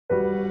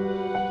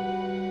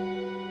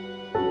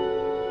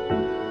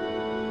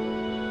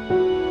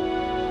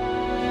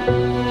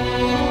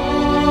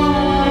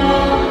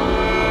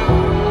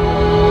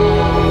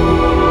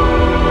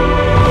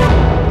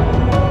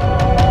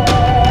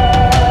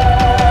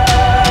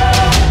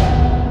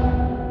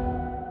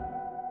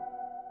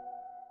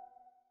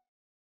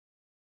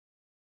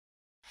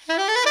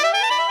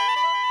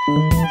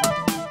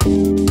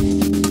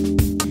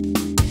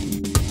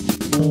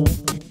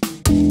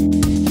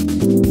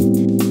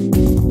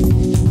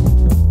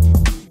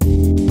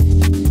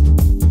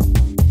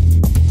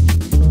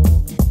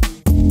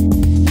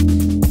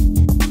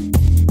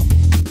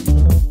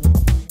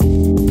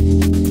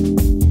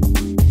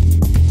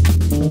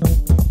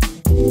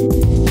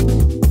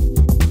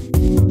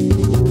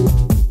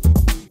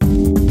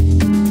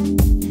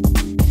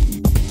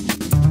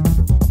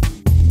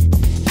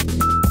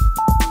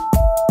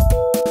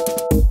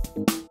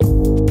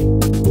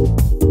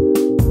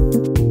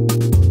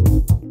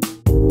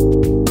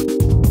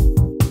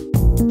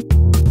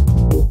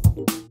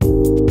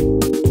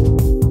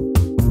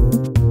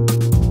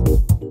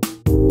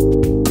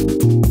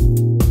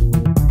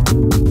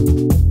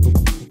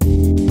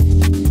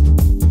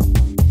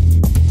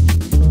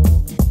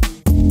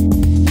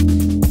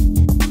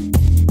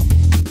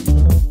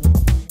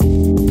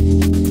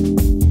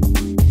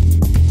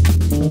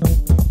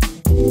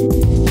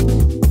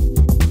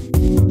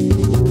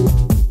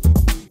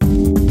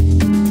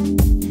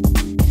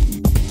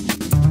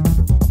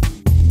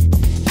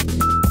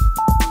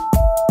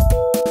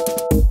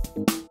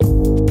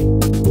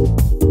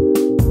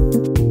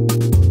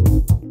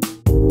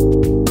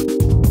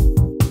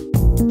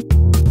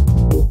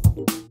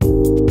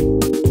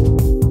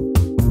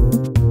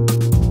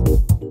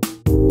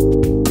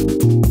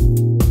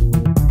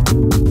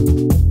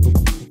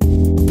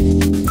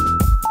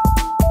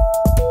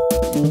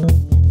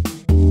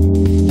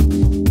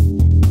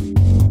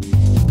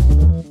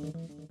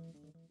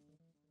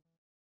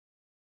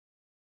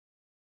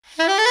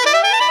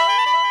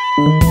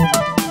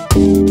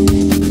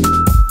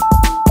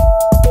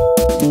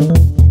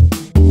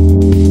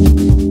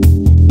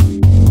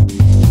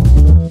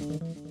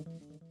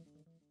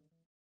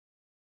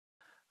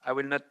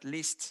not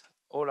list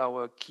all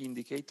our key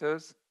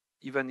indicators,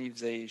 even if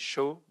they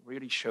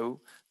really show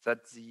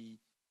that the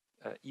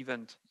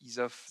event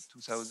ESOF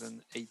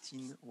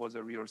 2018 was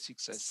a real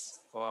success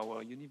for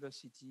our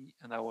university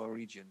and our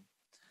region.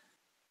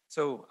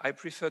 So I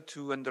prefer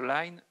to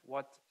underline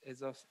what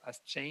ESOF has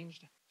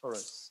changed for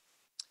us.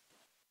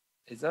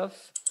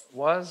 ESOF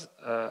was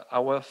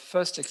our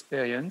first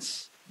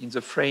experience in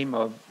the frame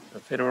of the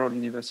Federal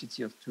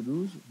University of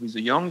Toulouse with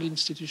a young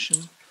institution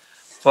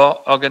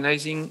for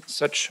organizing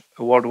such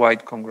a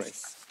worldwide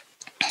congress.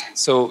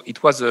 So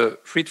it was a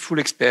fruitful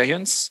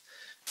experience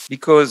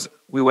because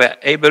we were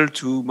able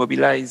to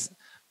mobilize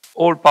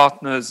all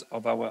partners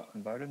of our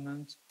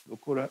environment,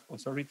 local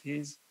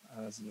authorities,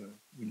 as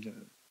will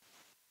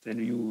tell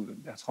you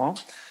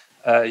Bertrand,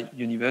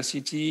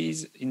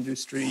 universities,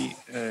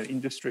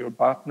 industrial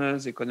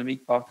partners,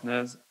 economic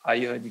partners,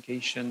 higher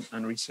education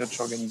and research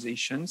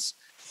organizations.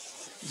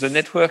 The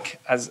network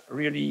has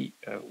really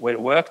well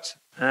worked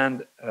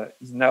and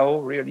is now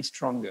really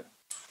stronger.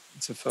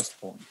 It's the first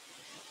point.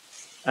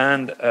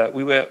 And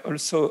we were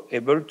also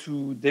able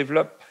to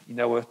develop in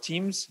our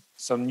teams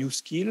some new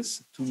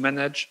skills to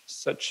manage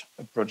such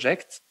a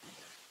project.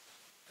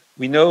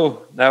 We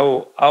know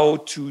now how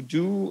to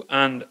do,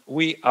 and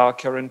we are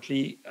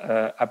currently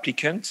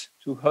applicant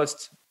to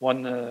host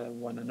one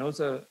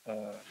another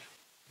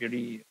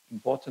really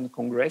important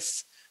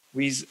congress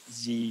with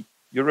the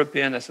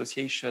European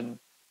Association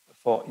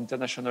for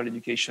International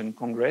Education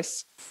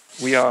Congress.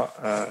 We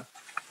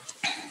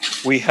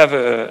have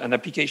an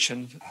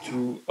application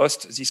to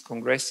host this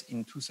congress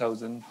in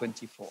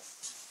 2024.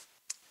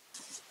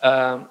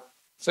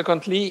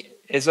 Secondly,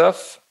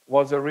 ESOF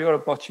was a real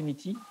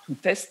opportunity to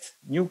test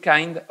new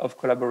kind of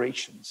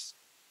collaborations.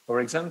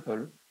 For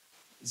example,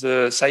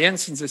 the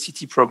Science in the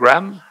City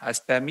program has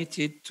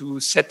permitted to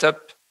set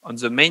up on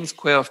the main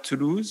square of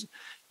Toulouse,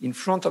 in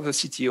front of the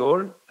City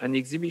Hall, an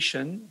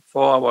exhibition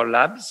for our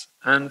labs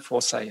and for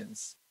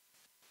science.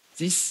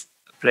 This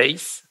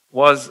place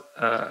was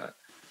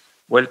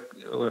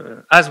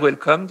has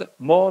welcomed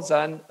more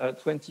than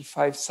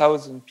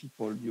 25,000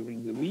 people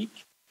during the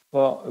week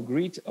for a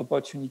great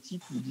opportunity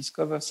to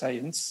discover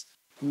science,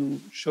 to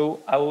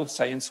show how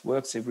science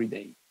works every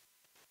day.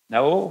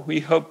 Now we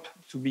hope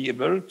to be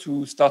able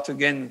to start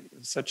again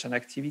such an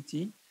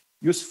activity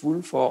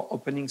useful for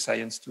opening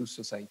science to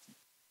society.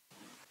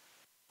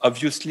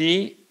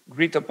 Obviously,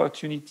 great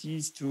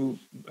opportunities to,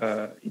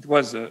 it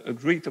was a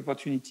great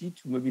opportunity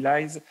to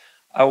mobilize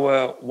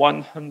our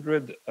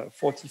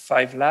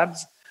 145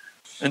 labs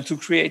and to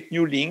create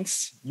new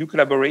links, new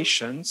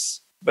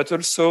collaborations, but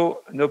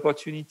also an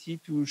opportunity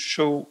to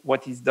show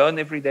what is done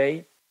every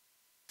day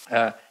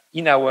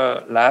in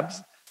our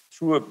labs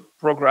through a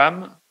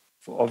program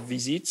of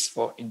visits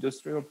for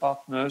industrial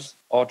partners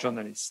or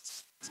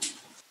journalists.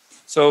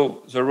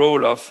 So the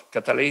role of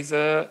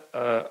catalyzer,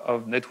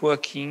 of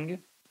networking,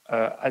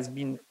 has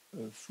been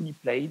fully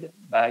played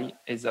by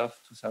ESOF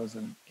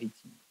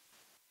 2018.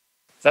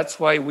 That's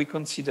why we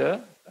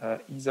consider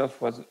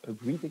ESOF was a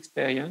great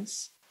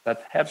experience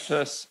that helped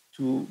us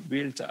to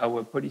build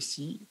our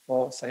policy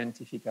for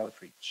scientific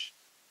outreach.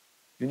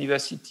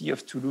 University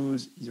of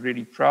Toulouse is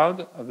really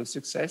proud of the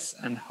success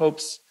and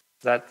hopes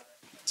that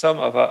some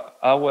of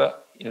our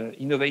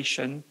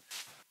innovation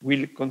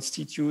will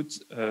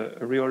constitute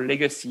a real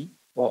legacy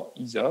for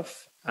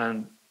ESOF,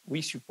 and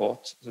we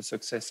support the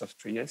success of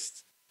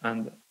Trieste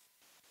and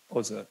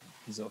other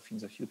ESOF in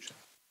the future.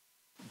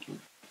 Thank you.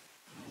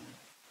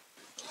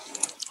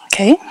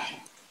 Okay.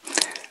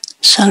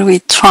 Shall we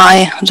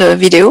try the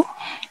video?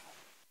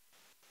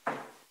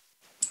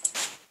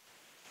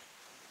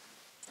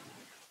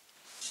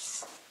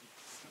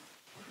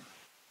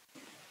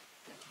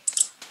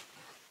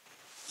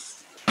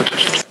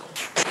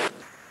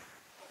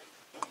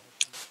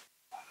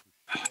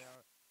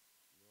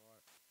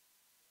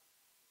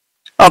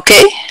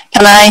 Okay,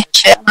 can I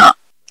share now?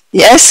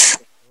 Yes.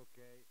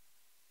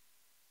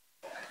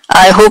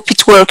 I hope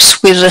it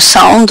works with the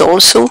sound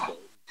also.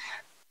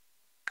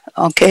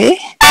 Okay.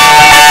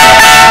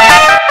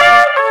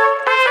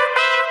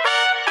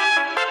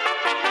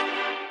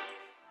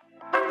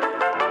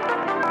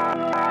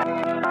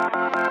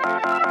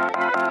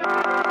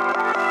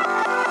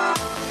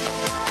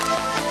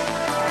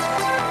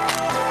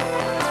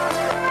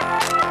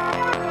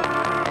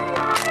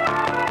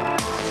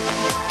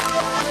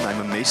 I'm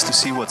amazed to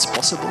see what's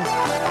possible.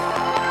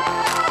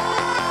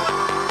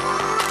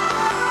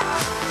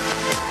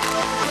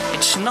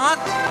 It's not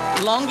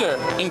longer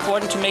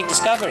important to make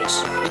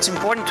discoveries. It's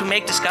important to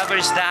make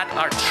discoveries that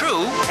are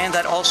true and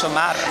that also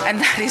matter. And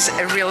that is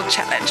a real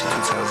challenge.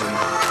 2000.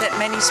 That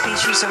many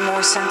species are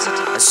more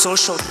sensitive. A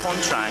social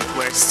contract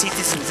where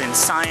citizens and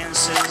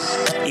sciences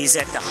is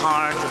at the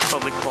heart of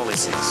public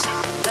policies.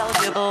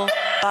 Valuable,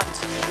 but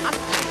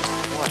unpaid.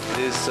 It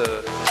is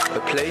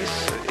a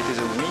place, it is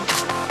a week.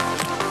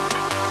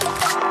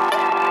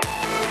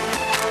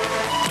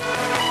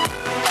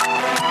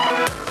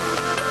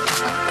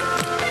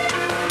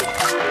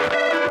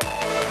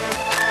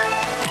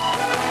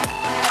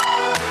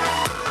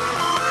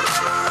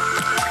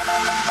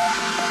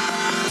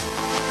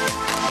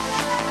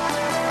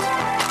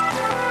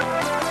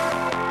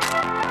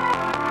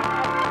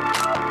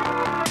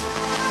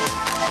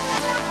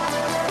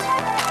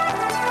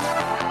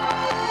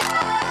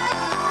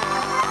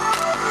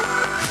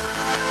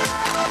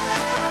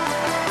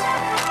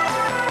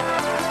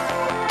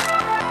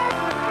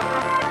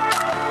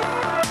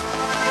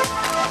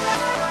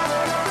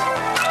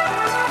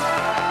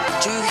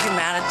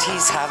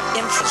 cities have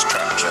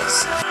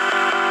infrastructures.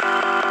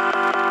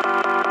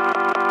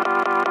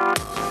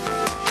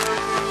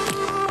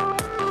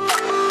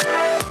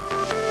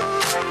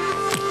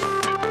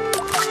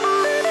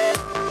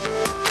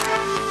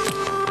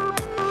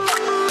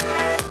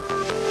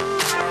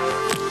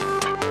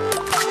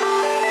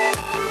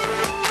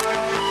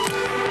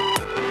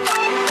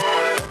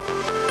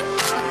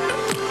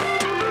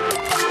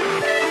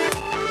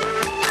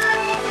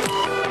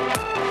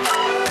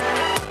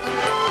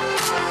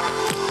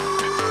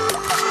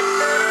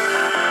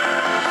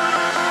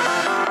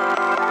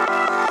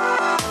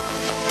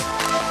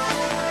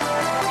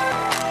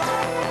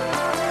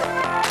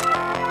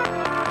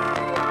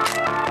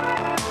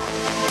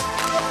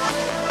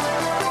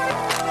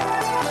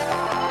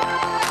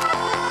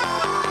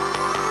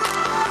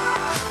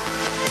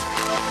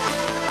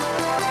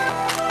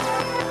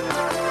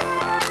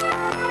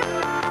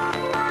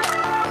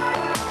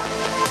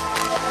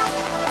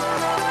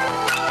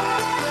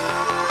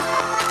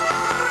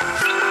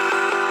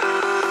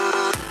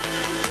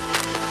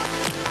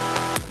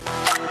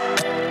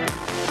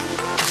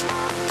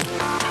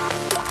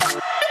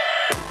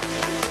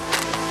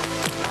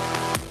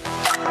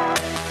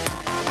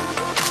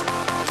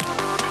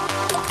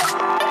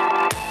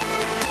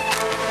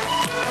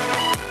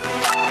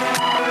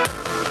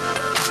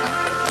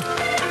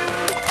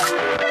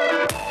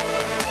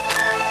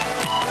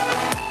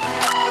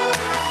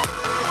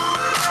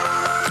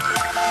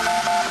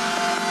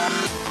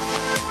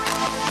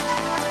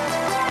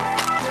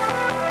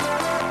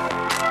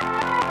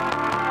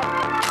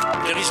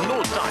 There is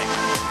no time.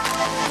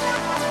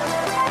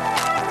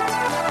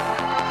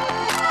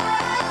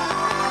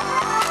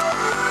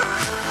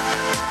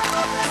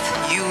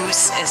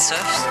 Use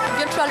ESOF.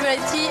 Virtual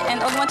reality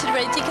and augmented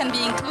reality can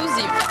be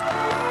inclusive.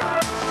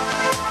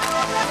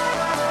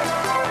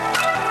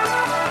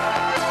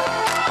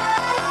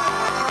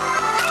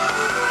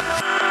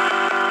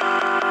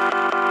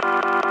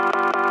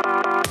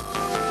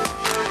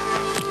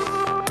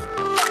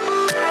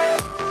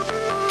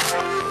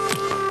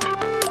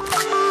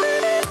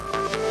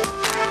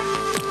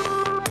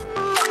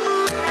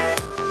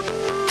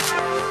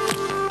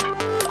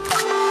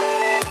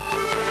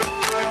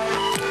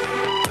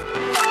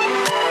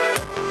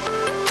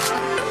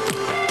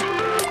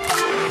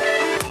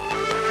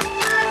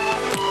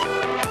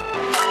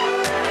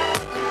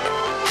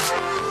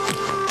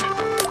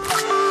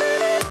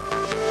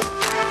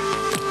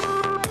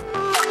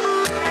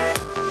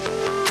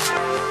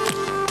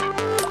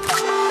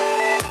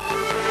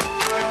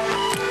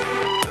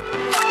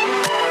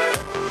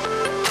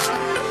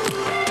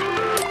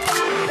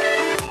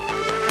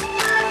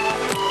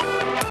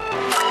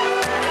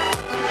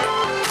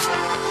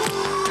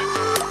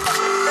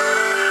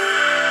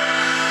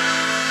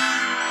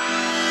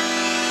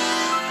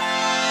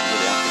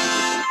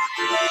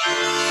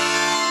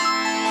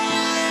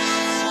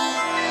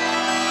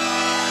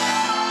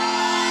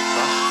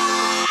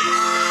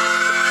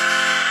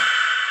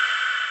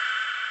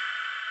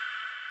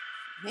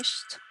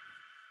 Finished.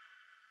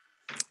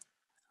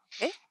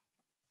 Okay,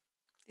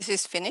 this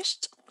is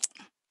finished.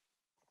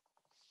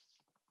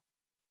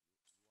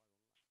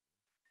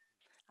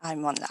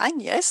 I'm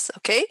online, yes,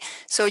 okay.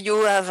 So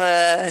you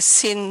have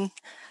seen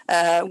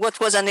what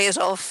was an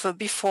ESOF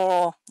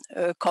before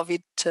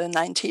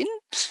COVID-19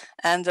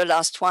 and the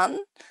last one.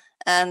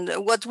 And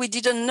what we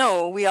didn't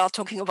know, we are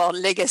talking about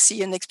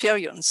legacy and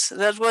experience.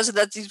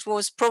 That it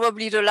was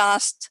probably the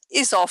last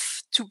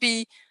ESOF to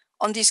be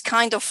on this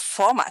kind of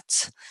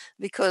format,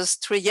 because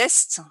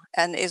Trieste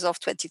and ESOF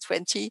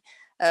 2020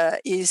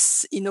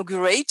 is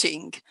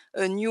inaugurating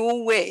a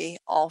new way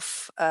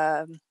of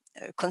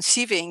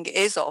conceiving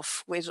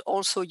ESOF, with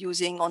also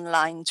using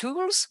online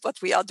tools,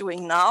 what we are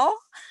doing now.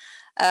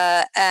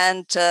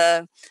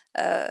 After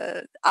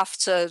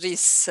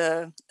this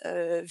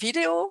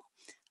video,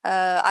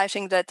 I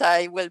think that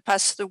I will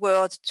pass the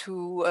word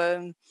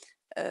to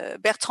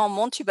Bertrand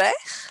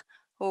Montubert,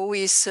 who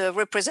is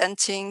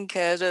representing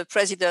the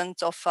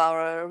president of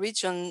our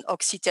region,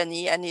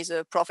 Occitanie, and is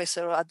a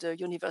professor at the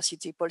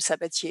University Paul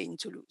Sabatier in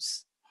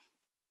Toulouse.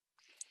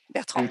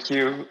 Bertrand.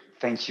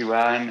 Thank you,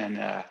 Anne,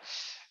 and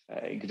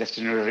good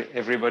afternoon,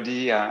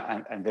 everybody.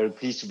 I'm very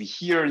pleased to be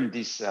here in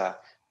this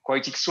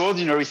quite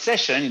extraordinary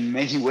session in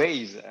many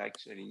ways,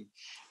 actually.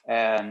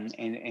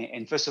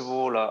 And first of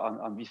all,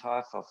 on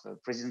behalf of the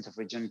President of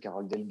Region,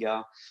 Carole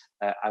Delga,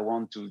 I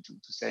want to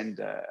send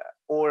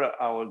all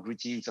our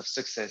greetings of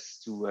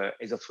success to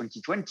ESOF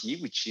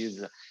 2020, which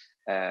is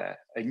a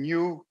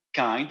new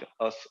kind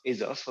of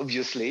ESOF,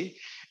 obviously,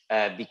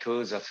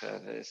 because of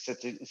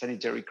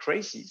sanitary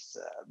crisis.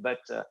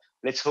 But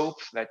let's hope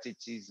that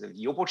it is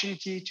the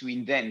opportunity to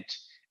invent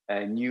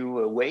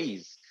new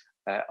ways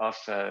of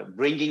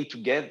bringing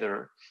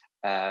together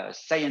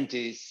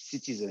scientists,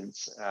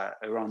 citizens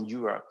around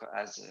Europe,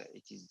 as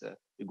it is the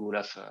goal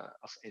of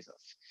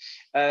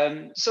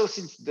ESOF. So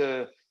since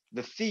the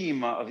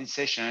theme of this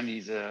session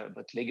is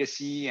about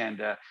legacy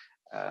and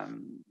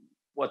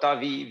what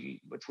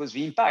was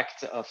the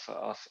impact of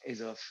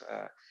ESOF,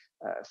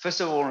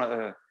 first of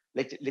all,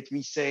 let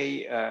me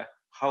say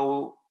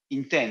how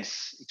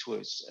intense it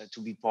was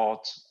to be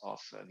part of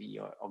the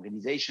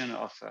organization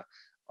of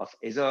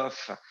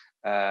ESOF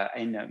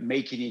and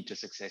making it a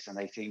success. And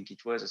I think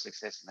it was a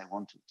success. And I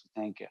want to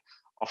thank,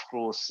 of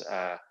course,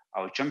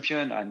 our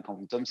champion, Anne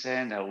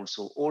Thompson, and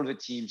also all the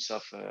teams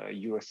of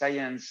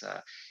EuroScience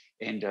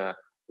and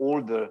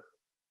all the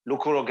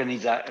local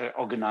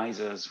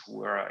organizers who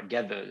were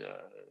gathered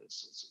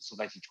so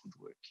that it could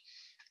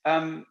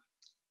work.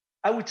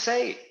 I would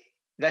say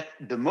that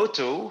the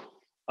motto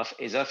of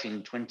ESOF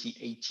in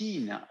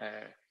 2018,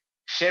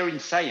 sharing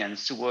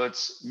science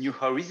towards new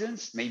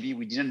horizons. Maybe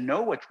we didn't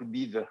know what would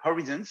be the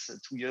horizons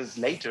 2 years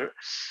later,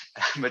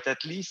 but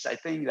at least I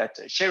think that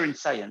sharing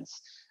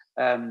science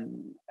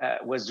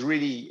was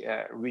really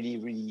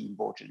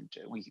important.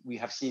 We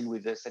have seen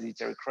with the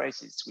sanitary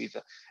crisis, with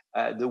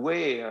the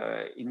way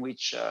in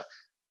which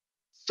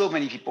so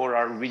many people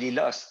are really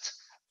lost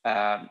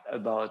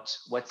about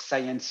what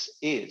science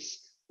is,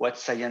 what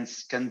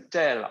science can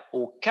tell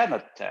or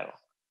cannot tell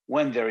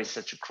when there is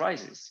such a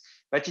crisis.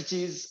 But it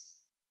is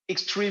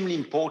extremely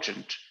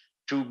important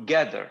to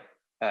gather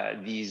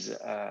these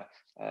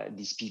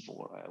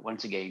people,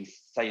 once again,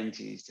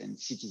 scientists and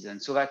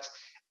citizens, so that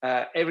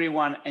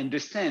everyone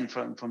understands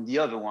from the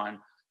other one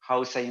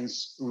how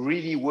science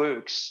really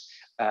works,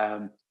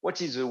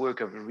 what is the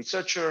work of a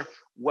researcher,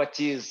 what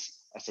is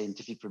a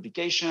scientific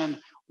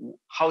publication,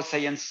 how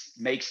science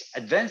makes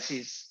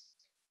advances,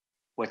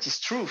 what is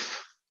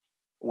truth,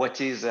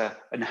 what is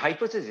an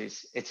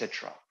hypothesis,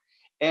 etc.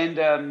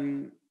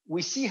 And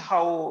we see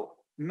how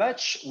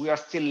much we are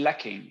still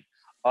lacking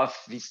of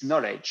this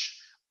knowledge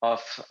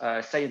of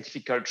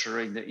scientific culture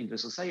in the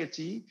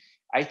society.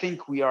 I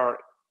think we are,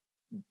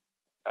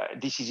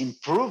 this is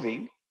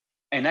improving.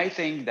 And I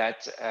think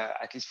that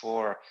at least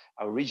for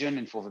our region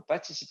and for the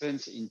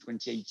participants in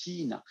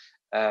 2018,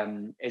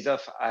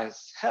 ESOF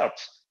has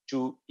helped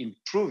to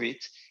improve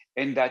it.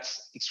 And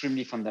that's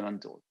extremely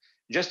fundamental.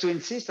 Just to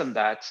insist on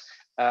that,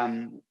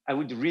 I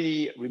would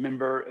really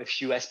remember a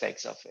few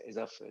aspects of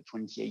ESOF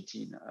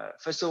 2018.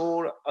 First of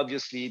all,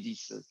 obviously,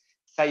 this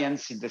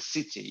science in the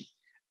city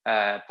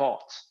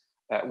part,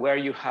 where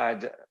you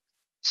had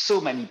so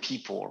many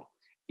people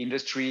in the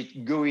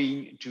street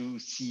going to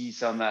see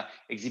some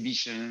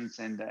exhibitions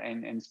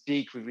and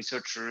speak with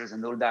researchers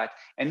and all that.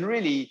 And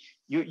really,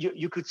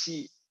 you could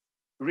see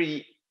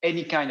really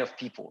any kind of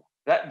people.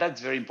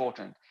 That's very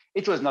important.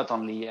 It was not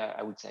only,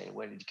 I would say,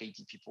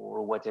 well-educated people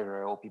or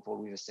whatever, or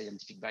people with a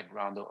scientific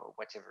background or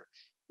whatever.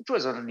 It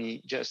was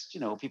only just,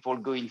 people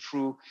going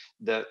through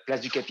the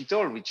Place du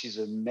Capitole, which is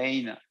a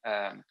main,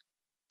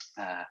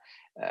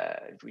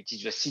 which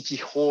is a city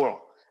hall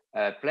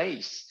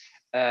place,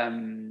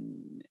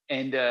 and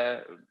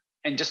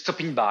just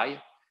stopping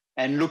by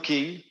and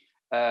looking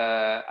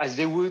as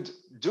they would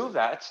do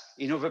that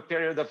in other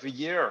period of the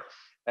year.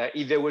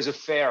 If there was a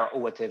fair or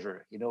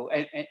whatever,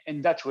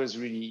 and that was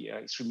really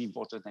extremely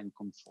important and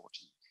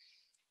comforting.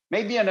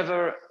 Maybe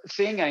another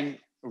thing I'm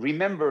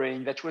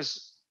remembering that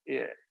was,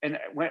 and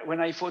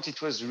when I thought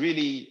it was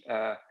really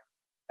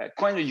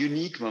quite a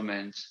unique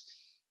moment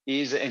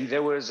is, and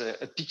there was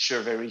a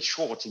picture very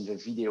short in the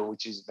video,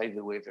 which is, by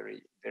the way,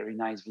 very, very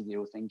nice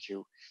video, thank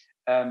you.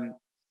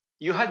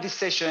 You had this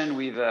session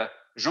with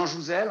Jean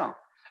Jouzel,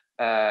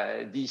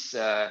 this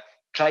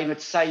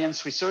climate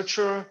science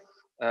researcher,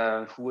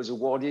 who was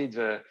awarded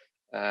the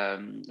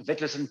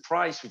Vetlesen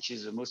Prize, which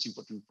is the most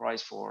important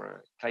prize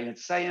for climate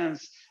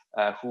science,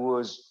 who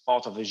was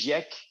part of the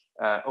GIEC.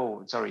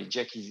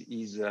 GIEC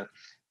is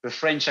the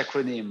French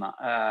acronym.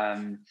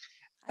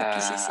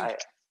 IPCC.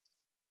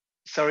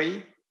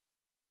 Sorry?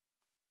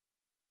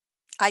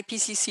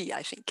 IPCC,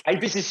 I think.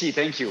 IPCC,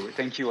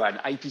 thank you, Anne.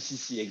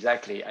 IPCC,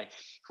 exactly.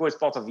 Who was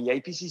part of the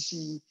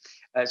IPCC.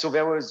 So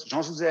there was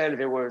Jean Jouzel,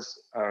 there was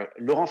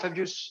Laurent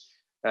Fabius,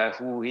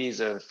 who is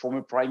a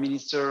former prime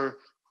minister,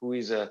 who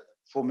is a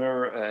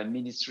former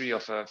Ministry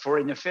of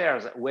Foreign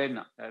Affairs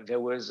when there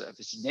was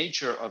the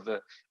signature of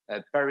the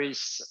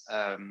Paris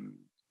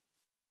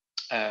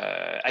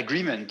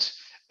agreement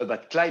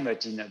about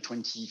climate in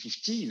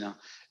 2015,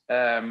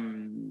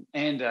 and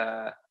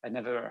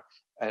another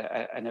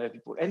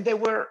people. And they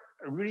were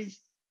really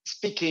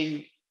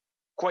speaking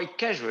quite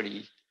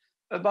casually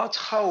about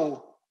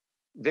how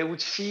they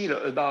would feel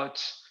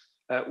about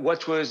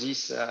what was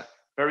this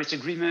Paris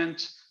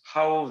Agreement,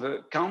 how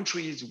the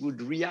countries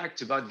would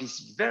react about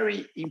this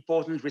very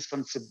important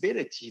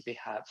responsibility they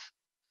have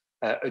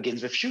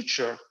against the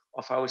future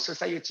of our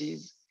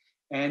societies,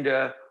 and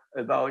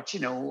about,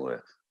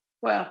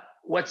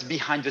 what's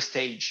behind the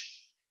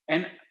stage.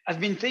 And I've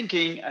been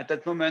thinking at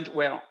that moment,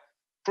 well,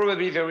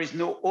 probably there is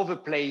no other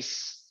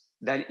place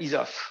than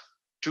ESOF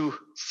to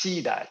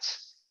see that,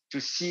 to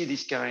see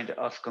this kind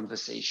of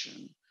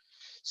conversation.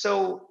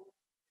 So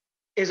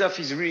ESOF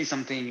is really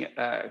something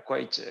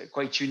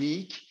quite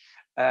unique.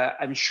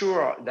 I'm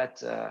sure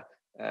that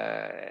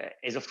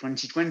ESOF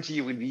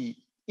 2020 will be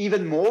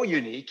even more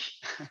unique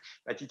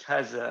than it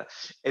has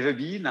ever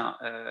been.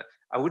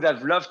 I would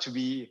have loved to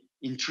be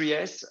in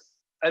Trieste.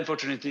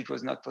 Unfortunately, it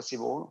was not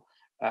possible.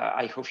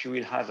 I hope you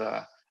will have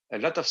a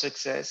lot of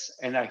success,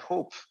 and I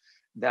hope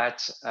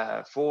that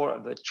for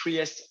the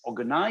Trieste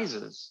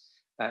organizers,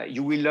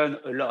 you will learn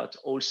a lot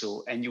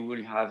also, and you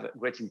will have a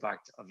great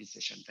impact of this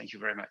session. Thank you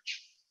very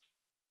much.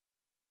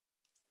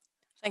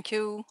 Thank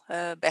you,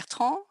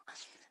 Bertrand.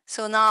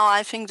 So now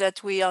I think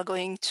that we are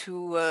going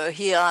to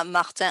hear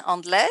Martin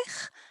Andler,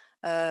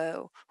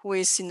 who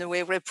is in a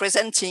way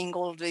representing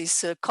all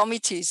these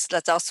committees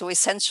that are so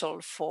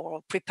essential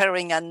for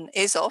preparing an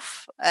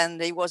ESOF.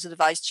 And he was the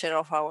vice chair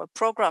of our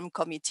program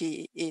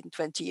committee in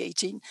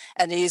 2018.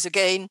 And he is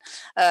again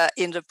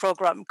in the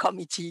program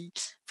committee,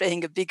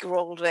 playing a big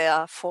role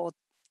there for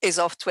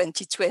ESOF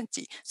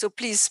 2020. So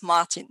please,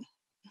 Martin.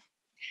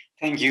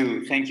 Thank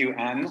you,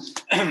 Anne.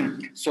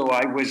 So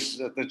I was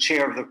the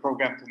chair of the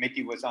program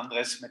committee was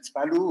Andres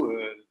Metspalu,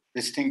 a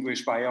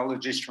distinguished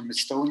biologist from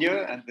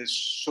Estonia, and this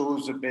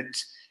shows a bit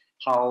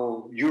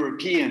how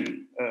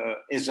European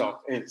ESOF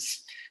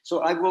is. So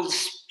I will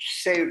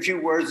say a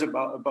few words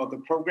about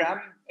the program.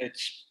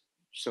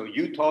 So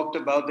you talked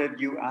about it,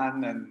 you,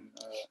 Anne, and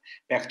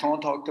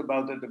Bertrand talked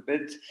about it a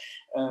bit.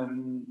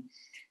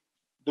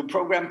 The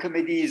program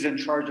committee is in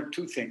charge of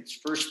two things.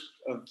 First,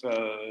 of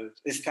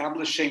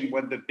establishing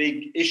what the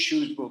big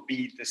issues will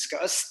be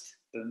discussed,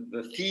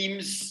 the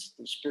themes,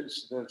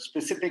 the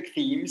specific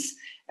themes,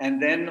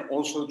 and then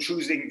also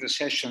choosing the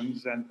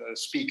sessions and the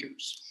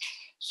speakers.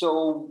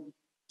 So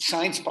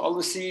science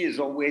policy is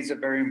always a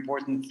very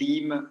important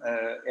theme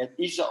at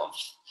ESOF,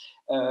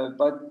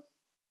 but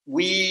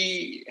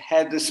we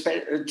had a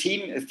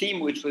theme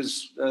which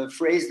was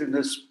phrased in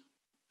this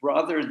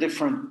rather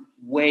different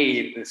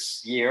way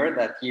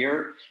that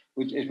year.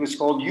 It was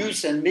called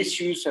Use and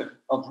Misuse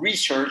of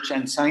Research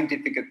and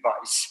Scientific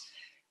Advice.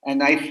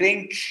 And I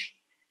think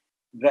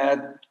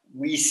that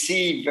we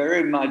see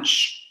very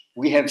much,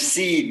 we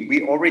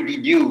already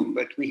knew,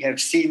 but we have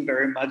seen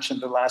very much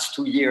in the last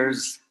 2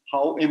 years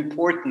how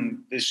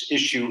important this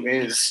issue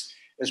is,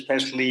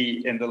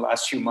 especially in the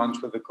last few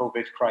months with the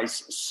COVID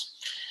crisis.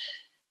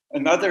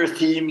 Another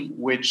theme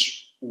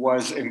which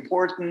was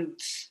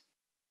important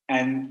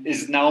and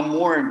is now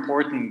more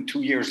important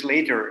 2 years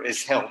later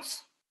is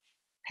health.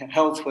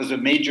 Health was a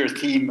major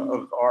theme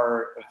of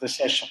the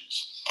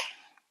sessions.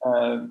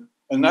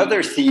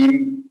 Another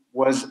theme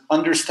was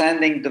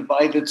understanding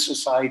divided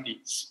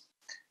societies.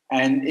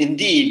 And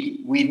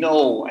indeed, we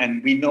know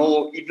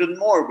even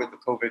more with the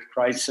COVID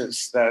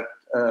crisis that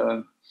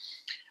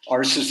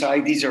our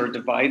societies are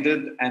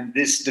divided, and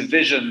this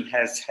division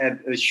has had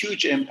a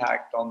huge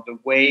impact on the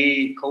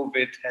way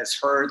COVID has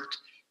hurt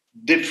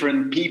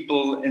different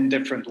people in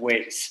different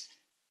ways.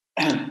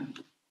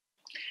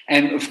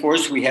 And of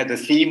course, we had a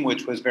theme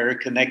which was very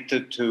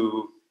connected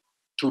to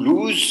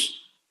Toulouse,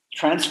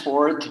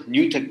 transport,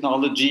 new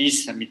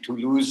technologies. I mean,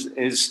 Toulouse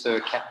is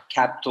the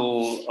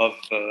capital of,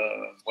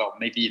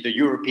 maybe the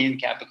European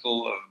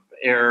capital of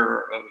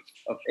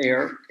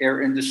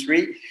air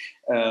industry.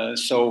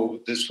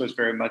 So this was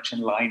very much in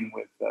line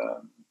with.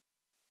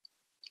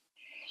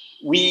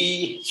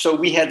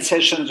 We had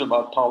sessions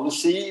about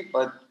policy,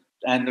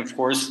 and of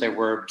course there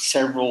were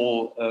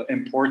several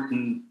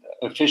important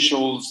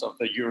officials of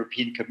the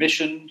European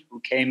Commission who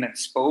came and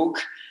spoke,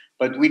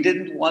 but we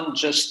didn't want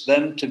just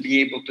them to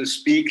be able to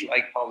speak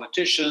like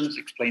politicians,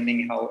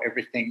 explaining how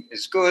everything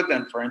is good.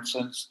 And for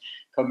instance,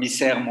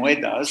 Commissaire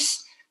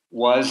Moedas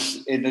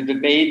was in a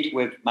debate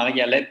with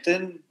Maria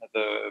Leptin,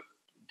 the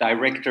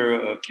director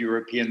of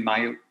European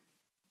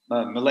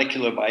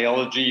Molecular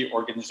Biology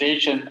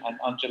Organization, and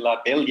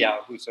Angela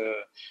Belia, who's a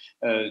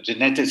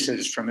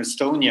geneticist from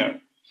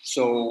Estonia.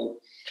 So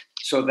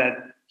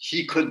that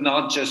he could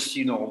not just,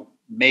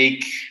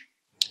 make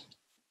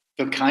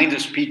the kind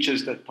of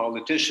speeches that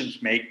politicians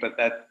make, but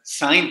that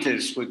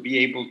scientists would be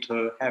able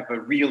to have a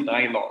real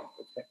dialogue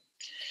with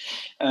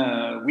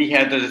him. We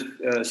had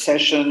a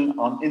session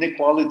on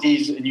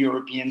inequalities in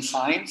European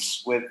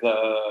science with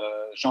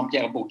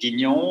Jean-Pierre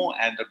Bourguignon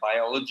and a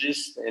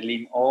biologist,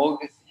 Eline Ogg.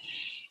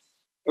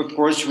 Of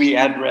course, we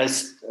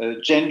addressed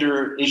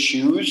gender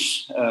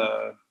issues,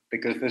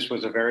 because this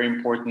was a very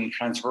important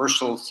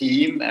transversal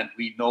theme, and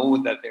we know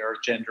that there are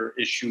gender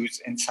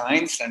issues in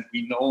science, and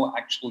we know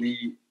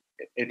actually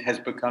it has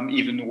become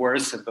even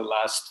worse in the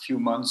last few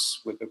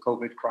months with the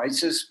COVID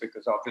crisis,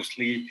 because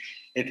obviously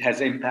it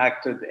has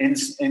impacted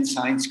in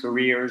science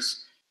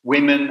careers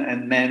women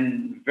and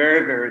men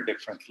very, very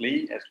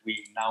differently, as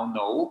we now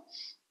know.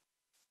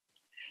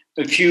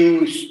 A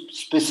few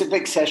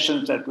specific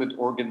sessions that were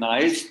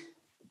organized.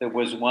 There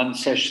was one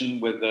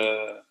session with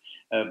a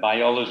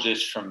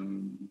biologist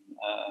from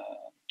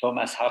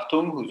Thomas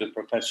Hartung, who's a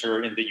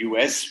professor in the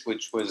US,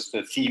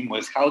 the theme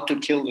was how to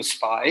kill the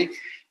spy,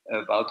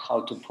 about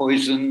how to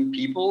poison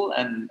people.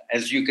 And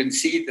as you can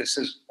see, this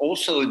is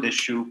also an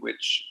issue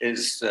which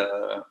is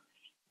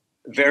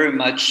very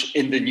much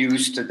in the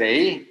news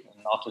today.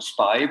 Not a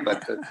spy,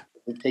 but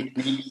the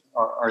techniques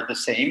are the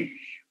same.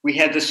 We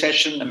had a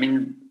session,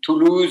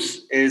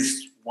 Toulouse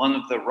is one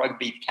of the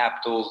rugby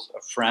capitals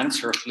of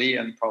France, certainly,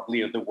 and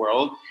probably of the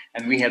world.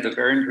 And we had a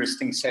very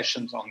interesting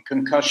sessions on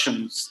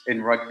concussions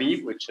in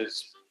rugby, which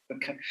is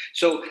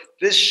So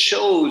this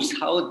shows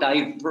how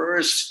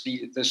diverse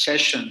the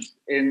sessions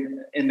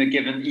in a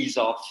given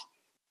ESOF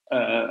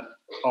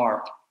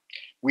are.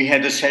 We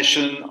had a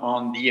session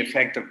on the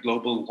effect of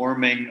global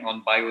warming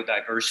on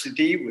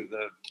biodiversity with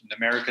an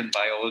American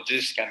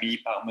biologist, Camille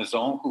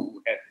Parmesan,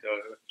 who had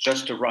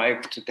just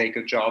arrived to take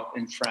a job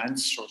in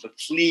France, sort of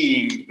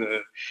fleeing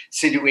the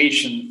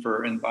situation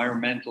for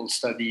environmental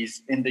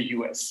studies in the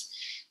US.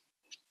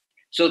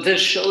 So this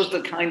shows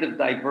the kind of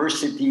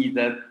diversity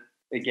that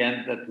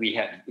we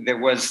had. There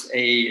was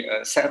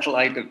a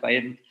satellite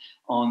event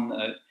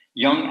on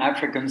young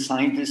African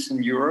scientists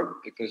in Europe,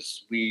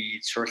 because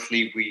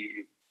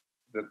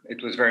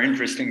it was very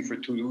interesting for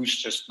Toulouse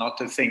just not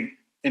to think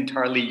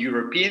entirely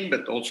European,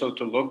 but also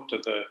to look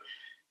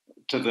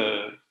to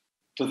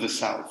the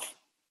south.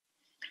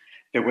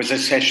 There was a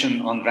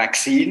session on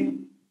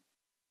vaccine.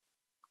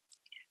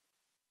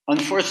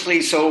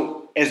 Unfortunately,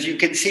 so as you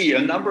can see,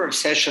 a number of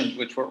sessions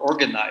which were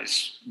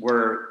organized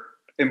were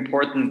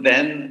important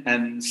then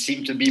and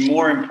seem to be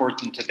more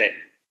important today.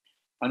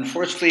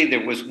 Unfortunately,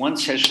 there was one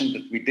session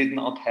that we did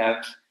not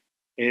have,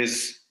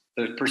 is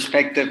the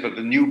perspective of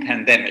a new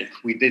pandemic.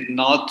 We did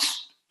not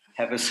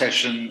have a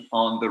session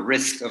on the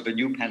risk of a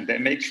new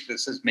pandemic.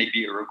 This is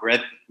maybe a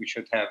regret we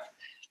should have,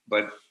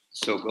 but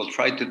so we'll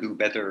try to do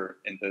better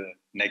in the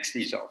next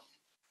ESOF.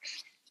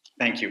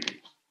 Thank you.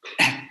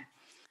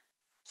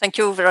 Thank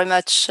you very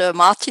much,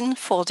 Martin,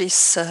 for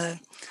this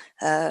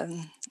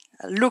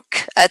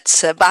look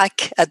at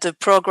back at the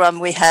program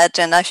we had.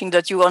 And I think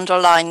that you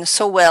underline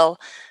so well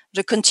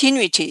the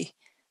continuity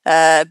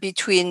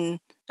between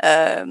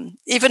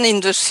even in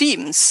the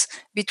themes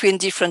between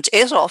different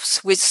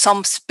ESOFs, with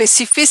some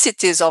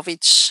specificities of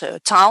each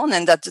town,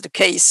 and that's the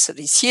case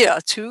this year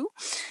too.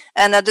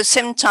 And at the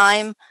same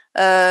time,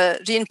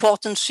 the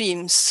important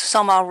themes,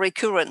 some are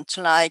recurrent,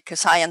 like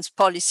science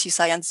policy,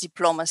 science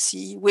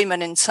diplomacy,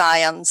 women in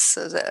science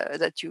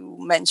that you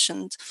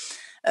mentioned,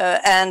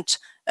 and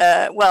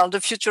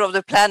the future of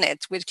the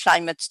planet with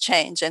climate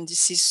change. And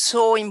this is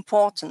so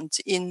important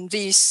in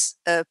this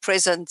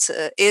present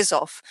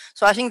ESOF.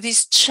 So I think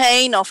this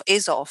chain of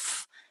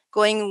ESOF,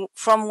 going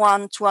from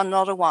one to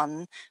another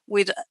one,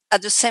 with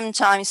at the same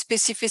time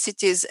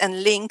specificities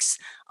and links,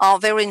 are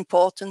very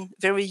important,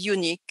 very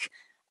unique.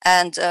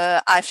 And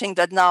I think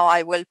that now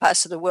I will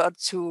pass the word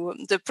to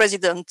the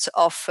president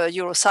of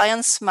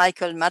EuroScience,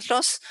 Michael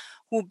Matlos,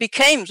 who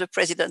became the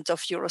president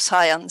of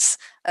EuroScience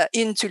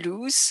in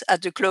Toulouse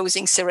at the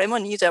closing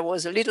ceremony. There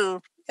was a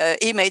little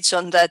image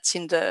on that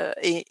in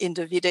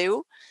the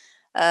video.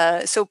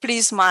 So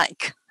please,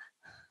 Mike.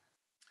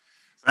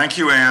 Thank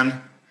you,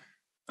 Anne.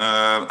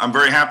 I'm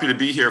very happy to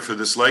be here for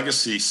this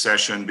legacy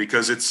session,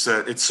 because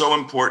it's so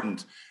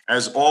important.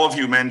 As all of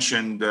you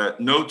mentioned,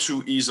 no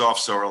two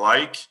ESOFs are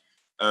alike.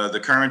 The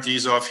current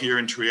ESOF here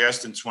in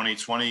Trieste in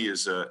 2020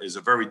 is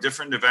a very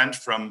different event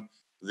from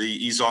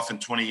the ESOF in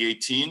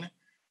 2018.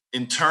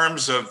 In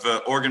terms of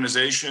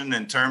organization,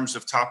 in terms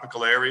of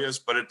topical areas,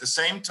 but at the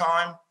same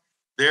time,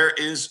 there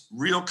is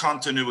real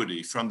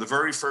continuity from the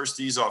very first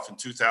ESOF in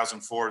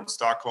 2004 in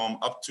Stockholm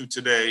up to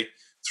today,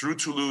 through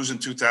Toulouse in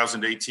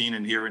 2018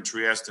 and here in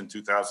Trieste in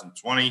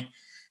 2020.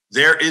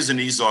 There is an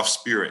ESOF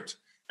spirit,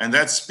 and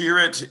that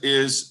spirit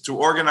is to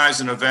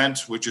organize an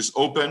event which is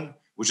open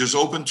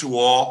to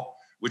all,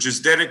 which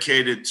is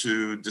dedicated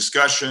to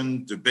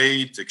discussion,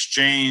 debate,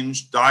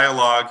 exchange,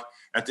 dialogue,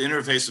 at the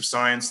interface of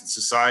science and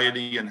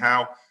society, and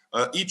how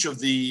each of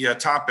the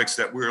topics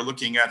that we're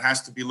looking at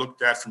has to be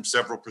looked at from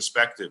several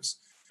perspectives.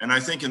 And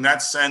I think in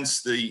that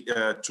sense, the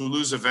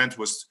Toulouse event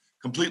was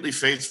completely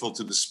faithful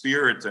to the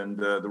spirit and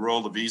the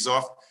role of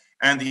ESOF.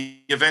 And the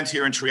event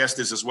here in Trieste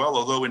is as well,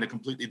 although in a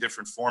completely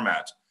different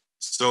format.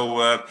 So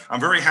I'm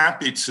very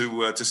happy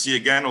to see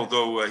again,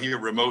 although here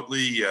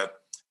remotely,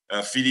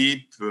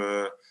 Philippe,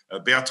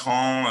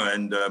 Bertrand,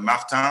 and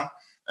Martin,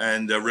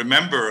 and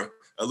remember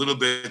a little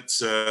bit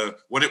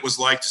what it was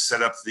like to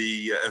set up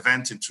the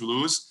event in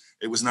Toulouse.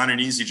 It was not an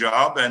easy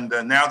job. And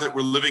now that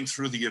we're living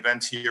through the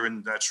event here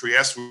in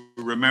Trieste, we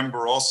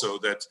remember also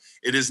that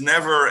it is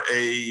never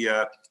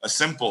a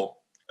simple,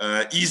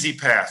 easy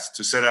path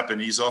to set up an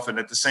ESOF. And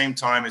at the same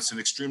time, it's an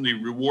extremely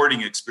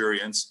rewarding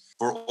experience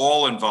for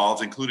all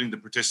involved, including the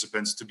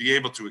participants, to be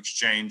able to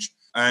exchange.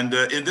 And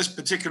in this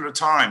particular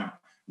time,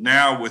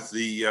 now with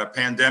the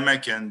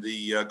pandemic and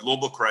the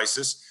global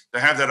crisis, to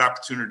have that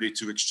opportunity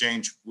to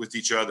exchange with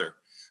each other.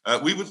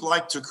 We would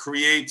like to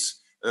create,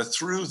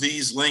 through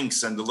these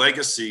links and the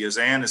legacy, as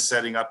Anne is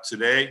setting up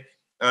today,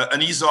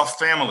 an ESOF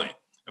family,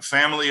 a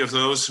family of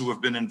those who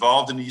have been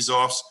involved in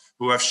ESOFs,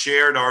 who have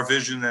shared our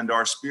vision and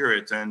our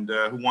spirit, and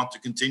who want to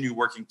continue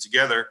working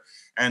together.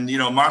 And, you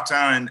know,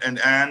 Martin and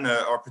Anne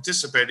are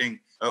participating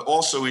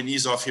also in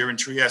ESOF here in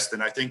Trieste.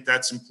 And I think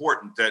that's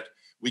important, that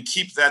we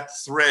keep that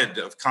thread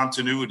of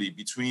continuity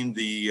between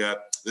the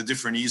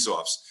different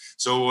ESOFs.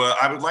 So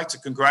I would like to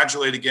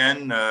congratulate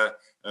again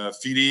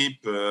Philippe,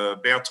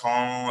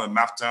 Bertrand,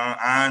 Martin,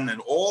 Anne,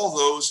 and all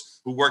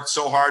those who worked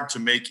so hard to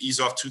make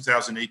ESOF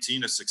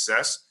 2018 a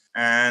success.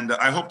 And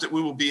I hope that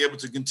we will be able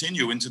to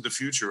continue into the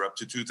future up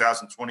to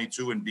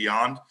 2022 and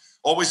beyond,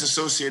 always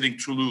associating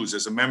Toulouse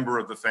as a member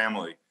of the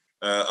family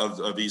of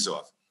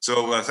ESOF.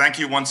 So thank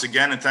you once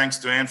again, and thanks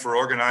to Anne for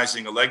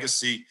organizing a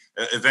legacy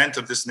event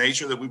of this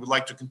nature that we would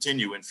like to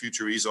continue in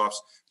future ESOFs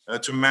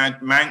to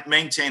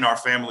maintain our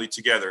family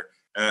together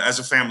as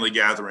a family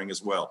gathering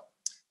as well.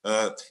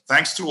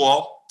 Thanks to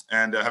all,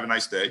 and have a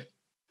nice day.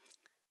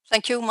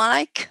 Thank you,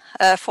 Mike,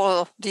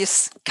 for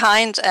these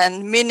kind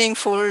and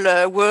meaningful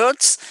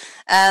words.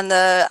 And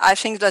I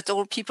think that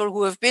all people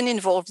who have been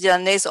involved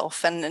in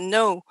ESOF and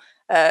know,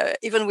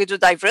 even with the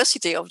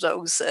diversity of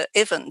those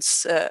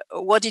events,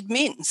 what it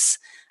means.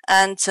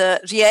 And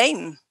the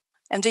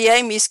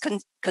aim is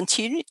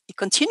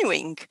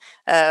continuing,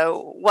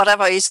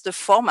 whatever is the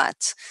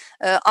format,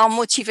 are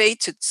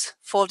motivated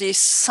for this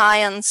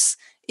science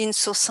in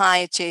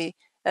society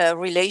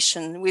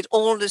relation with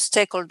all the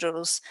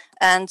stakeholders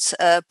and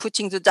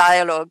putting the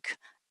dialogue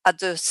at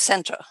the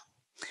center.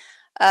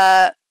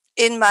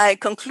 In my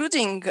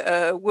concluding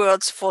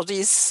words for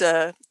this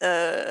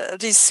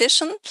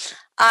session,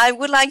 I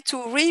would like to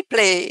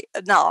replay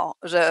now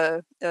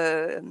the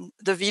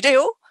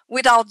video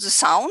without the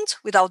sound,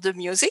 without the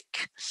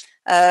music,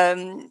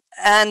 and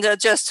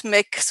just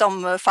make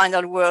some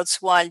final words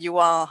while you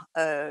are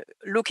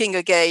looking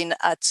again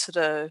at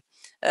the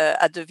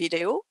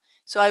video.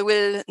 So I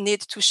will need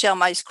to share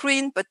my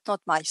screen, but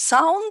not my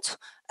sound,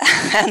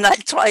 and I'll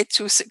try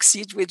to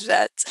succeed with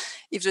that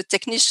if the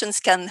technicians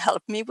can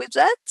help me with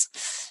that.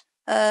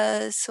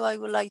 So I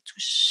would like to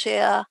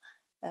share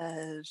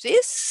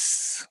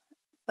this,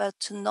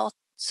 but not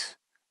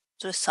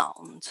the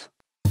sound.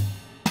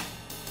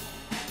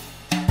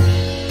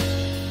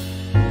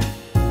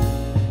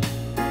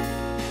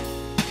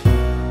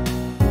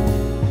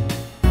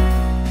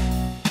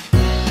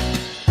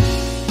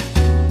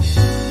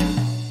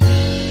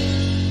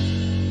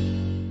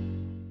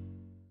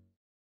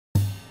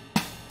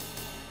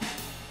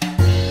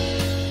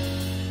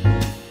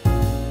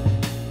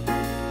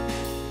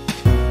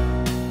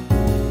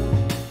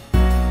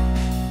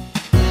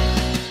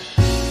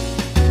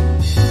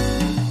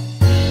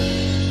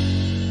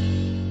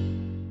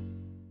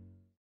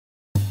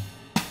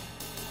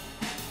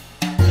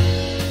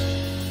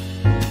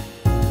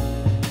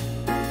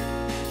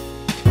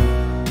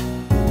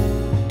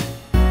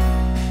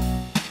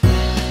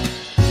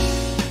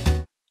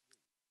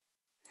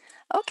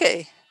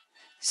 Okay,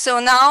 so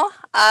now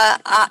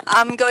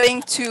I'm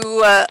going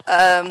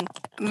to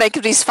make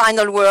these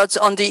final words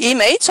on the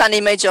image, an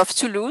image of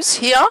Toulouse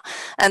here,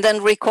 and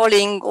then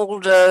recalling all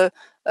the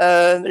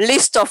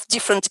list of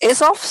different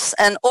ESOFs,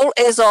 and all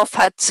ESOF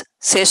had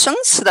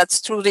sessions.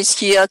 That's true this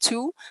year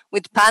too,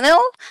 with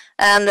panel.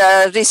 And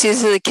this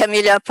is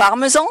Camilla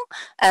Parmesan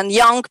and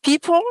young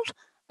people.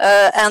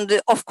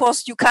 And of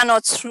course, you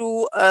cannot,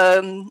 through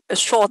a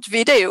short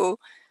video,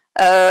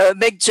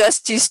 make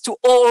justice to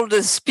all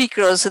the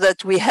speakers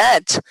that we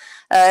had.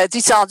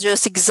 These are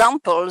just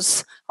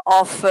examples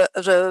of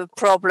the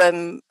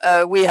problem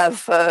we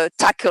have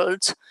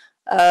tackled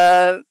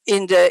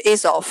in the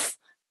ESOF.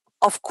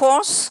 Of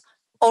course,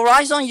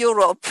 Horizon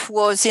Europe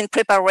was in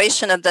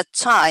preparation at that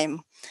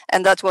time,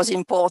 and that was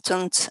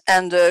important.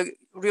 And the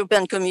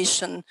European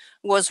Commission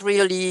was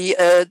really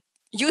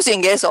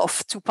using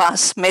ESOF to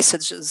pass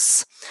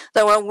messages.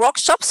 There were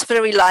workshops,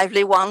 very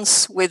lively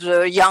ones, with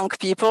young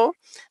people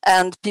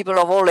and people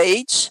of all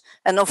age.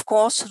 And of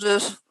course,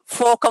 the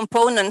 4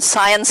 components: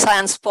 science,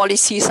 science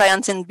policy,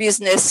 science and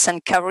business,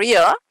 and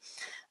career.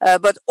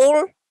 But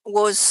all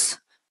was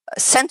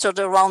centered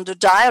around the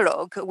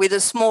dialogue with a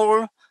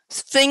small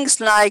things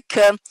like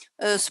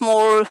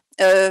small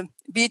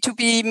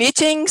B2B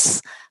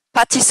meetings,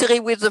 patisserie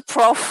with the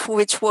prof,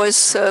 which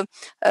was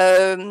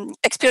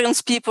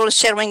experienced people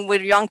sharing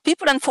with young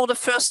people. And for the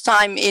first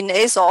time in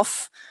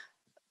ESOF,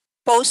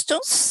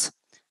 posters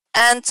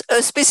and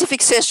a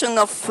specific session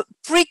of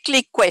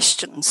prickly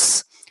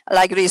questions,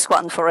 like this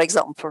one, for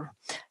example.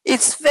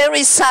 It's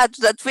very sad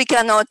that we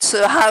cannot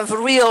have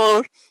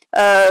real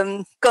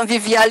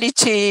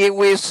conviviality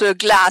with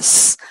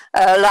glass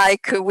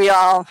like we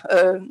are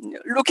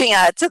looking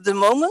at the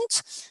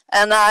moment.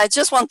 And I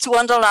just want to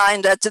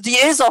underline that the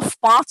ESOF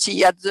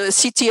party at the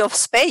City of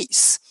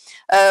Space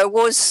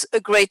was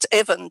a great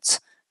event,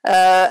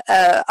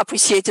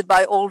 appreciated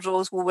by all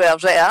those who were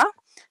there.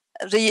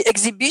 The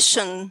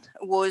exhibition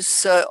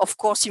was, of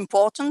course,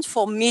 important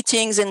for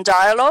meetings and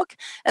dialogue.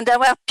 And there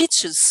were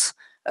pitches,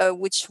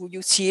 which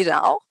you see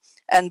now,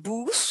 and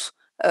booths,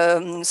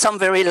 some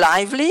very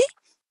lively.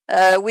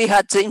 We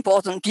had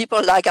important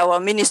people like our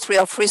Ministry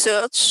of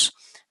Research,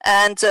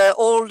 and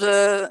all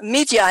the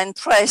media and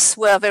press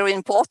were very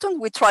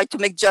important. We tried to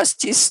make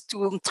justice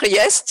to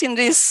Trieste in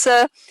these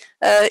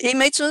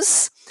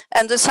images.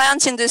 And the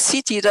science in the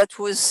city that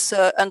was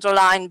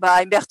underlined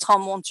by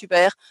Bertrand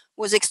Montubert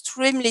was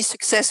extremely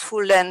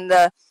successful and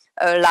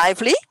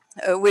lively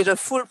with a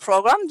full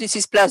program. This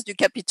is Place du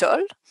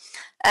Capitole.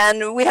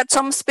 And we had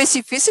some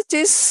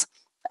specificities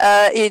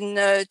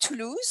in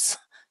Toulouse,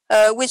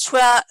 which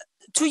were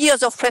 2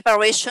 years of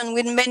preparation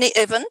with many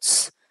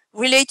events,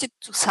 related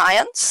to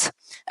science,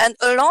 and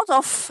a lot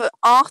of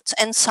art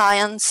and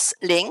science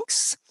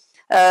links.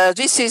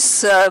 This is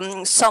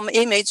some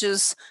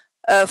images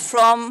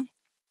from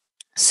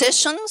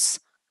sessions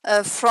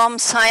from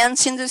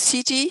Science in the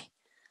City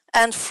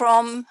and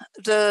from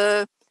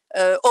the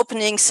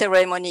opening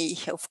ceremony.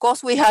 Of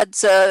course, we had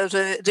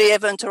the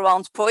event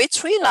around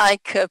poetry,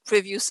 like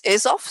previous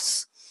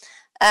ESOFs,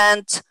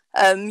 and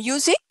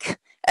music.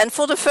 And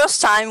for the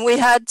first time, we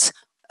had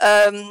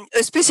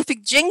a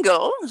specific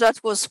jingle that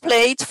was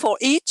played for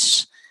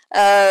each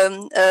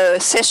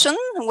session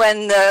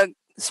when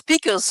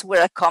speakers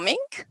were coming.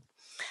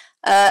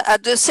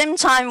 At the same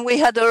time, we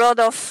had a lot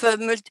of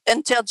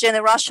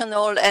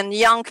intergenerational and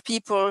young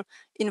people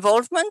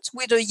involvement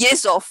with the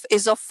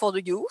ESOF for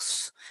the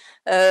youth,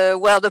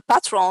 where the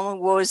patron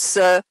was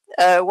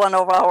one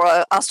of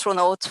our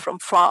astronauts from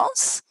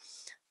France.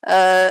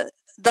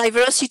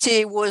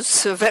 Diversity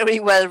was very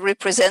well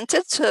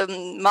represented.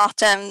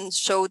 Martin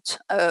showed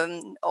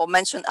or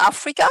mentioned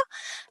Africa,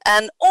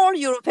 and all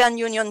European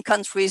Union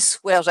countries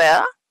were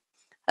there.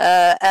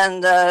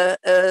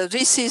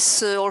 This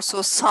is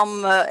also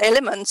some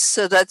elements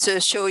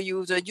that show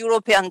you the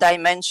European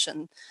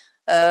dimension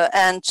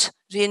and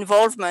the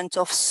involvement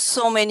of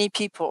so many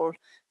people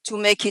to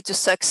make it a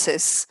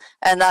success.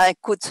 And I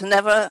could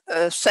never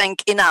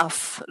thank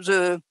enough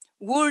the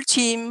whole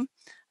team,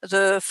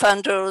 the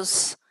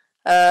funders,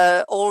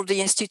 all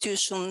the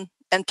institutions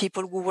and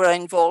people who were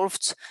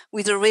involved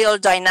with the real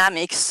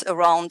dynamics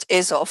around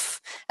ESOF.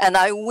 And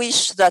I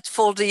wish that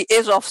for the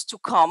ESOFs to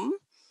come,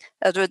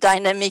 the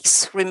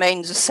dynamics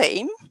remain the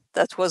same.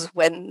 That was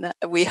when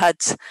we had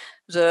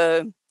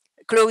the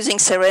closing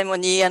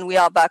ceremony and we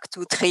are back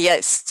to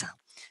Trieste.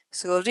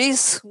 So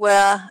these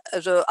were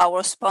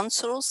our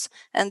sponsors,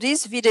 and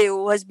this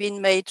video has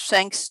been made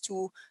thanks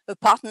to a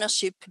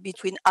partnership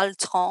between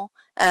Altran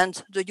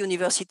and the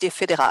Université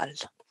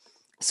Fédérale.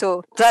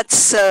 So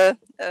that's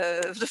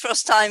the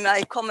first time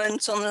I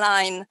comment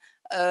online.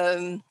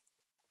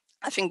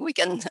 I think we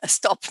can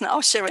stop now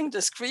sharing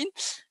the screen.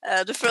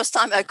 The first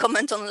time I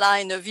comment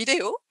online a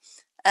video,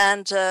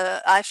 and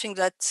I think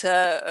that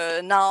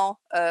now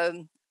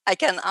I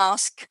can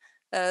ask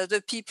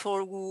the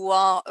people who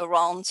are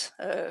around,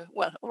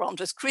 around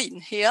the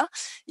screen here,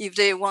 if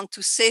they want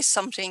to say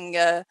something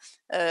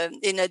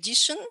in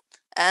addition.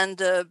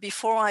 And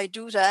before I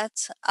do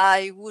that,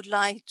 I would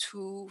like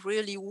to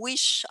really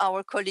wish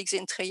our colleagues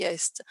in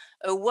Trieste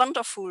a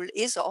wonderful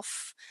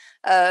ESOF.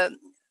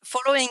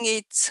 Following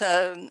it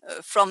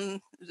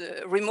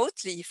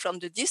remotely from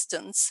the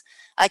distance,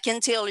 I can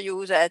tell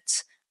you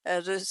that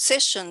all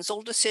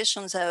the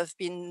sessions I've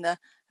been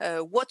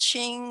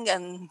watching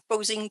and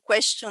posing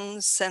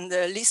questions and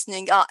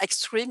listening are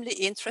extremely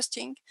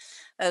interesting.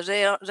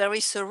 There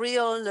is a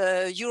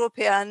real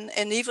European,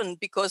 and even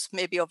because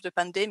maybe of the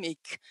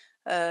pandemic,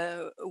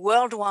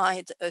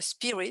 worldwide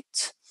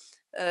spirit.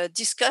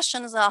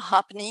 Discussions are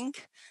happening.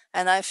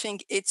 And I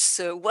think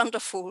it's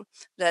wonderful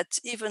that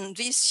even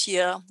this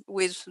year,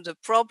 with the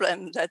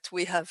problem that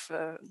we have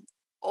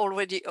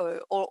already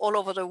all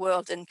over the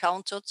world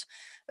encountered,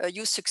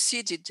 you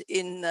succeeded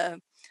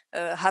in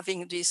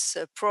having this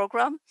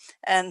program.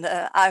 And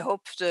I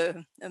hope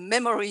the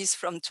memories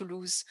from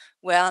Toulouse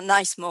were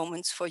nice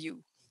moments for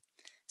you.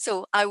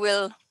 So I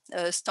will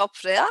stop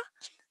there.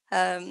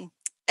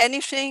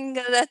 Anything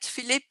that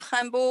Philippe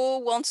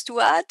Rimbaud wants to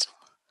add?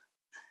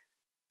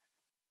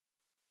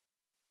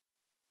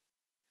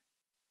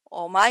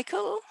 Or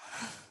Michael?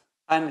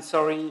 I'm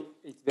sorry,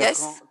 it's Bertrand.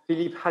 Yes?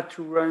 Philippe had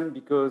to run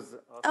because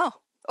of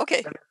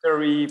okay.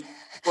 sanitary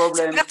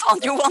problems.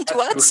 Bertrand, you want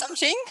to add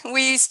something?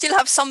 We still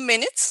have some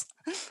minutes.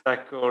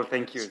 D'accord,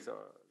 thank you. So,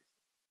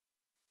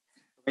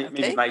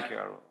 maybe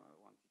Michael.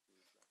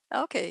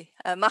 Okay.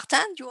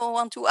 Martin, do you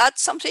want to add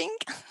something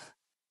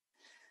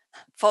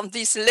from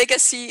this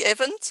legacy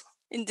event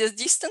in the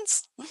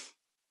distance?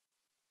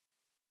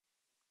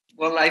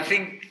 Well, I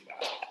think,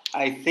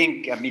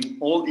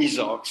 all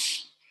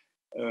ESOFs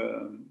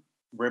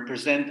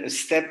represent a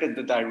step in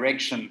the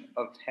direction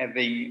of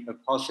having a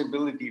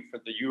possibility for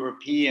the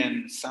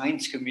European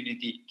science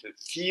community to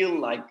feel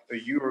like a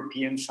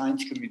European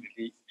science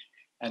community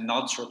and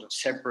not sort of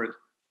separate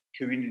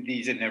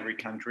communities in every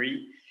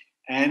country,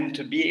 and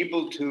to be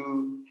able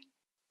to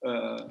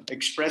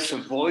express a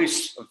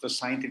voice of the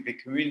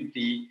scientific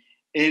community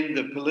in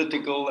the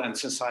political and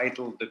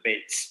societal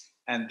debates.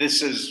 And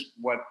this is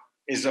what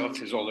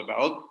ESOF is all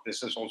about.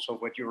 This is also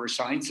what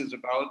EuroScience is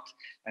about,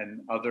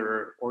 and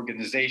other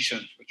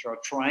organizations which are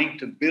trying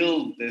to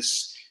build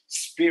this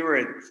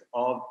spirit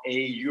of a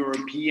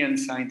European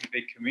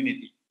scientific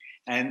community.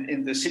 And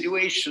in the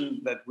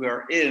situation that we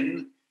are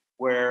in,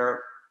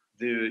 where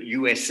the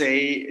USA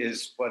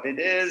is what it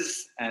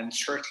is, and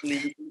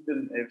certainly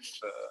even if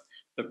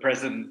the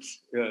present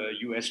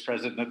US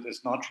president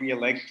is not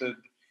re-elected,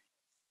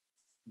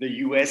 the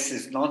US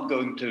is not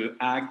going to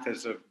act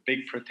as a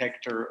big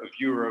protector of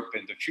Europe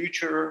in the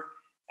future.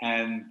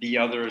 And the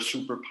other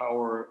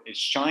superpower is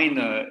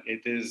China.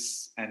 It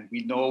is, and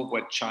we know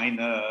what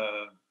China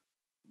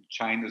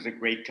China is a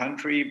great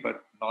country,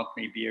 but not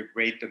maybe a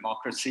great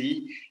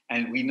democracy.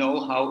 And we know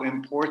how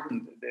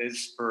important it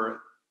is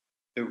for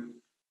the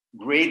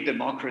great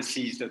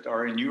democracies that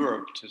are in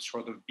Europe to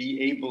sort of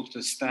be able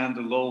to stand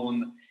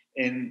alone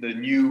in the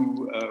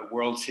new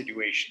world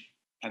situation.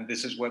 And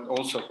this is what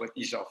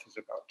ESOF is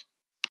about.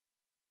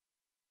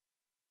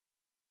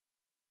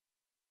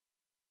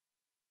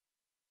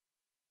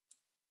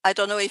 I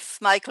don't know if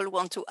Michael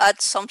wants to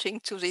add something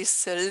to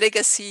this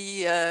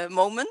legacy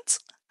moment,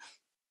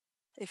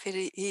 if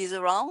he is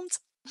around.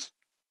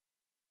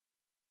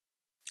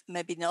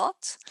 Maybe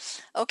not.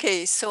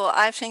 Okay, so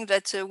I think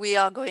that we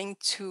are going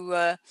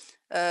to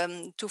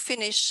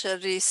finish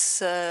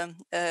this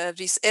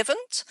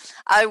event.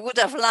 I would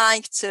have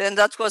liked, and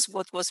that was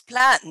what was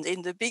planned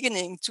in the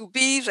beginning, to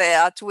be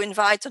there, to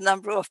invite a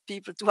number of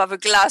people, to have a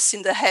glass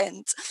in the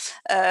hand,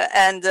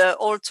 and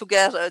all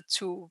together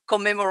to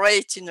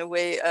commemorate in a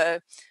way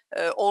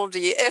all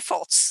the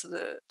efforts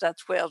that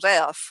were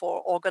there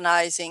for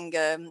organizing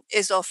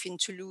ESOF in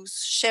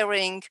Toulouse,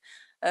 sharing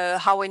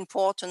how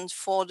important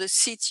for the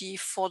city,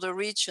 for the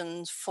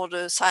region, for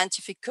the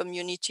scientific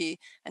community,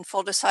 and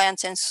for the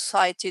science and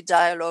society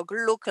dialogue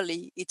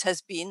locally it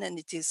has been, and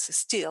it is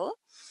still,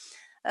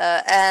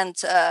 and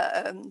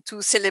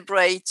to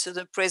celebrate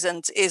the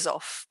present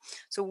ESOF.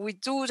 So we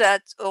do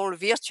that all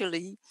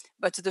virtually,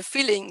 but the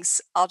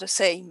feelings are the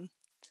same.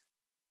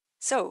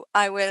 So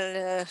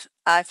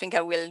I think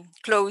I will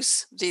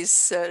close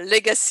this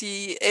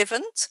legacy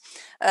event.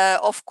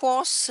 Of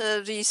course,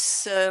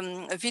 this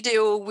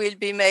video will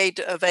be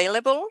made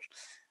available,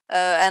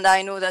 and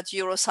I know that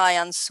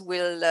EuroScience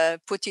will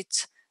put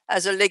it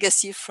as a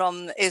legacy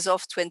from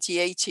ESOF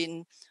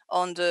 2018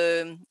 on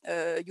the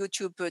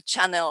YouTube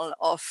channel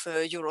of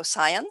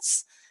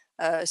EuroScience,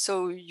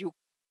 so you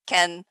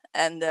can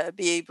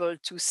be able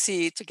to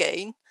see it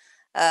again.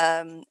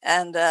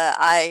 And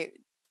I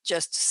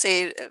just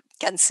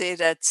can say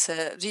that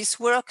this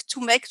work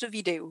to make the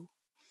video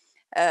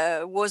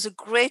was a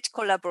great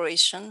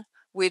collaboration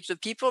with the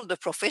people, the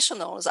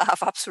professionals. I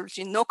have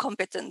absolutely no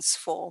competence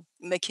for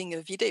making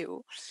a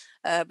video,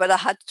 but I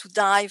had to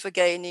dive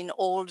again in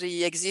all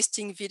the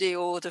existing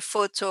video, the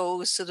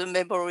photos, the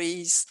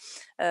memories,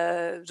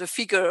 the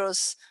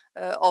figures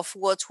of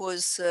what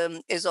was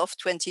ESOF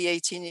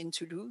 2018 in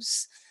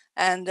Toulouse.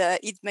 And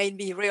it made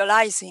me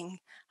realizing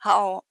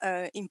how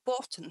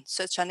important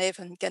such an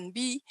event can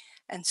be.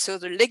 And so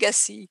the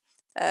legacy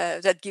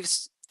that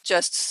gives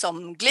just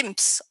some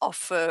glimpse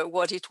of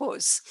what it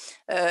was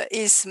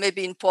is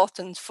maybe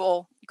important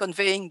for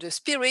conveying the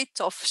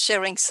spirit of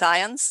sharing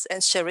science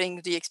and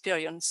sharing the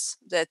experience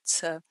that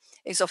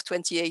ESOF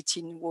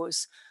 2018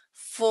 was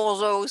for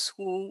those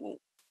who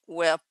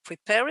were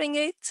preparing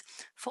it,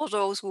 for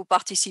those who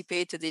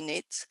participated in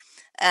it,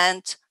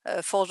 and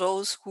for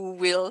those who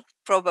will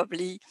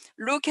probably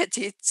look at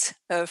it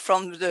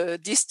from the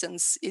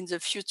distance in the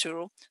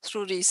future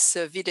through this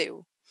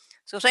video.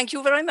 So thank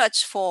you very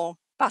much for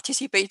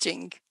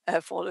participating,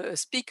 for the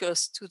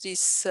speakers to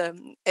this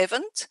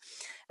event.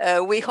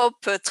 We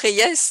hope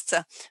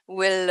Trieste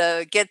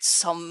will get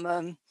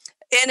some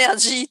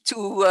energy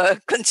to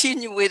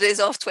continue with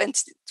ESOF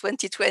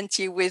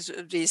 2020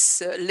 with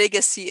this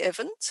legacy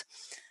event.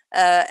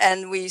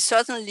 And we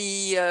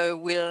certainly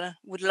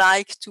would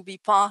like to be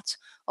part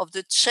of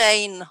the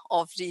chain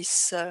of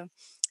this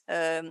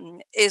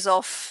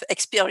ESOF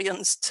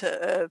experienced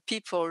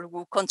people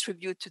who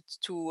contributed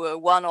to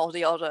one or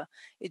the other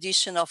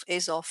edition of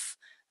ESOF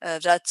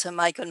that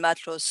Michael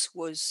Matlos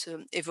was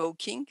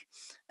evoking.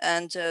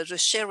 And the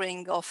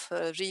sharing of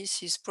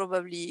this is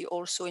probably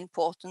also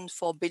important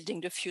for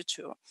building the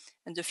future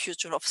and the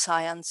future of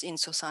science in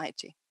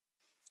society.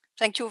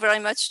 Thank you very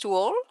much to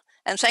all.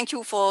 And thank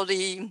you to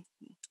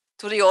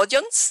the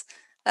audience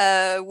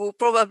who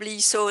probably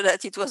saw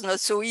that it was not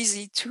so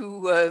easy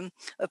to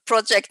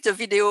project a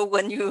video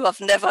when you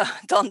have never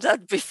done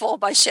that before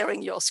by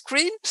sharing your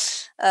screen.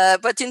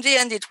 But in the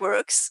end, it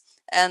works.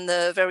 And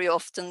very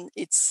often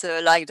it's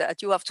like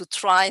that. You have to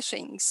try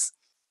things.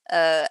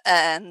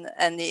 And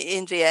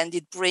in the end,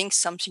 it brings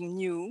something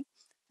new.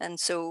 And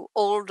so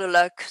all the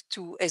luck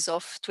to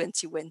ESOF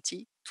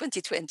 2020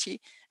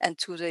 and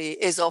to the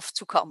ESOF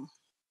to come.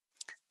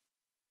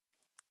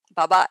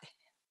 Bye-bye.